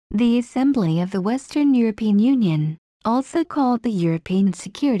The Assembly of the Western European Union, also called the European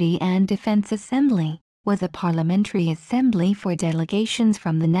Security and Defence Assembly, was a parliamentary assembly for delegations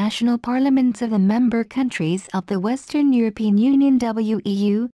from the national parliaments of the member countries of the Western European Union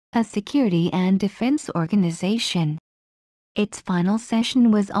 (WEU), a security and defence organization. Its final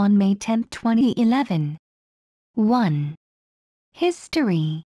session was on May 10, 2011. 1.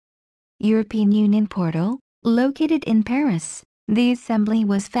 History. European Union Portal, located in Paris. The Assembly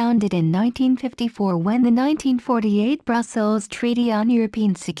was founded in 1954 when the 1948 Brussels Treaty on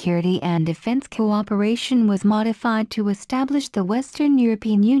European Security and Defence Cooperation was modified to establish the Western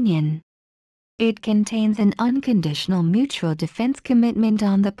European Union. It contains an unconditional mutual defence commitment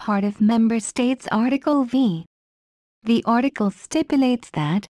on the part of member states. Article V. The article stipulates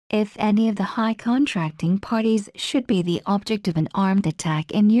that, if any of the high contracting parties should be the object of an armed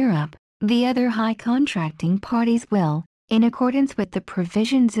attack in Europe, the other high contracting parties will, in accordance with the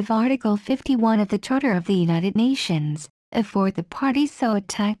provisions of Article 51 of the Charter of the United Nations, afford the parties so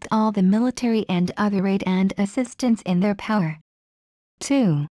attacked all the military and other aid and assistance in their power.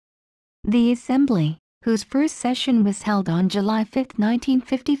 2. The Assembly, whose first session was held on July 5,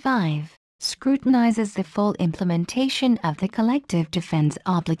 1955, scrutinizes the full implementation of the collective defense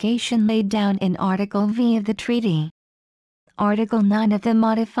obligation laid down in Article V of the Treaty. Article 9 of the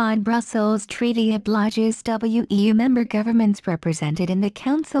modified Brussels Treaty obliges WEU member governments represented in the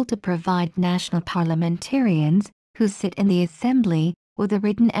Council to provide national parliamentarians, who sit in the Assembly, with a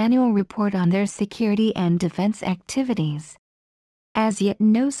written annual report on their security and defense activities. As yet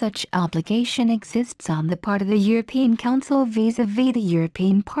no such obligation exists on the part of the European Council vis-à-vis the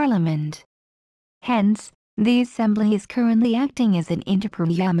European Parliament. Hence, the Assembly is currently acting as an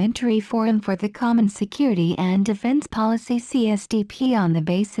interparliamentary forum for the Common Security and Defence Policy (CSDP) on the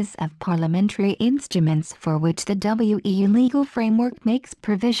basis of parliamentary instruments for which the WEU legal framework makes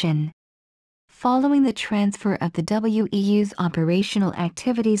provision. Following the transfer of the WEU's operational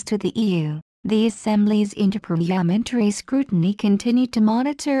activities to the EU, the Assembly's interparliamentary scrutiny continued to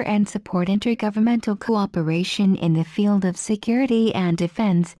monitor and support intergovernmental cooperation in the field of security and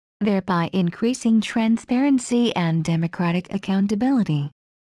defence, thereby increasing transparency and democratic accountability.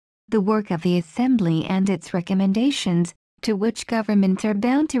 The work of the Assembly and its recommendations, to which governments are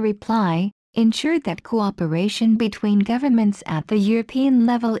bound to reply, ensure that cooperation between governments at the European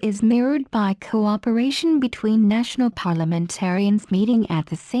level is mirrored by cooperation between national parliamentarians meeting at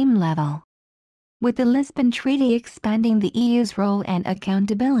the same level. With the Lisbon Treaty expanding the EU's role and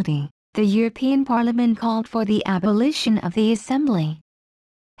accountability, the European Parliament called for the abolition of the Assembly.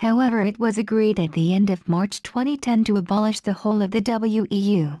 However, it was agreed at the end of March 2010 to abolish the whole of the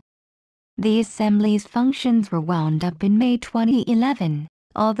WEU. The Assembly's functions were wound up in May 2011,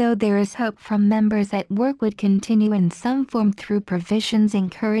 although there is hope from members that work would continue in some form through provisions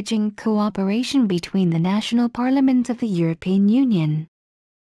encouraging cooperation between the national parliaments of the European Union.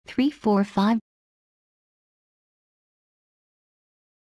 345